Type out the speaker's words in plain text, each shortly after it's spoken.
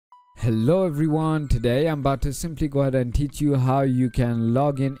Hello everyone, today I'm about to simply go ahead and teach you how you can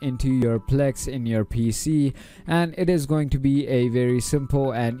log in into your Plex in your PC, and it is going to be a very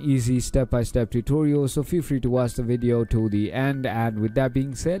simple and easy step-by-step tutorial, so feel free to watch the video to the end. And with that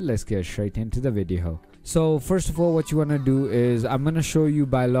being said, let's get straight into the video. So first of all, what you want to do is I'm going to show you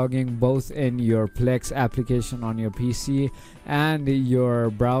by logging both in your Plex application on your PC and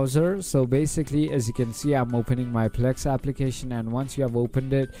your browser. So basically, as you can see, I'm opening my Plex application, and once you have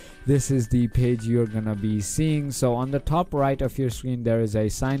opened it, this is the page you're going to be seeing. So on the top right of your screen, there is a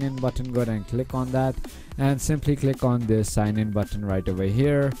sign in button. Go ahead and click on that and simply click on this sign in button right over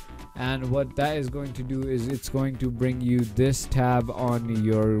here. And what that is going to do is it's going to bring you this tab on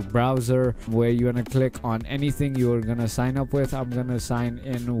your browser where you're going to click on anything you're going to sign up with. I'm going to sign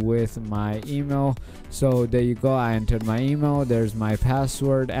in with my email. So there you go, I entered my email, there's my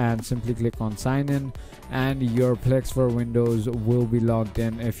password, and simply click on sign in, and your Plex for Windows will be logged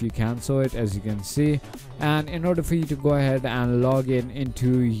in if you cancel it, as you can see. And in order for you to go ahead and log in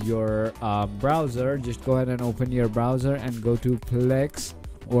into your browser, just go ahead and open your browser and go to Plex,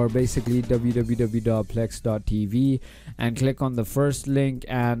 or basically www.plex.tv, and click on the first link.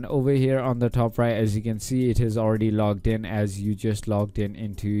 And over here on the top right, as you can see, it is already logged in as you just logged in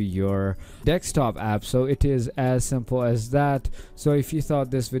into your desktop app. So it is as simple as that. So if you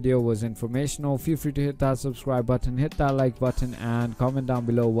thought this video was informational, feel free to hit that subscribe button, hit that like button, and comment down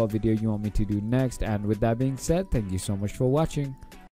below what video you want me to do next. And with that being said, thank you so much for watching.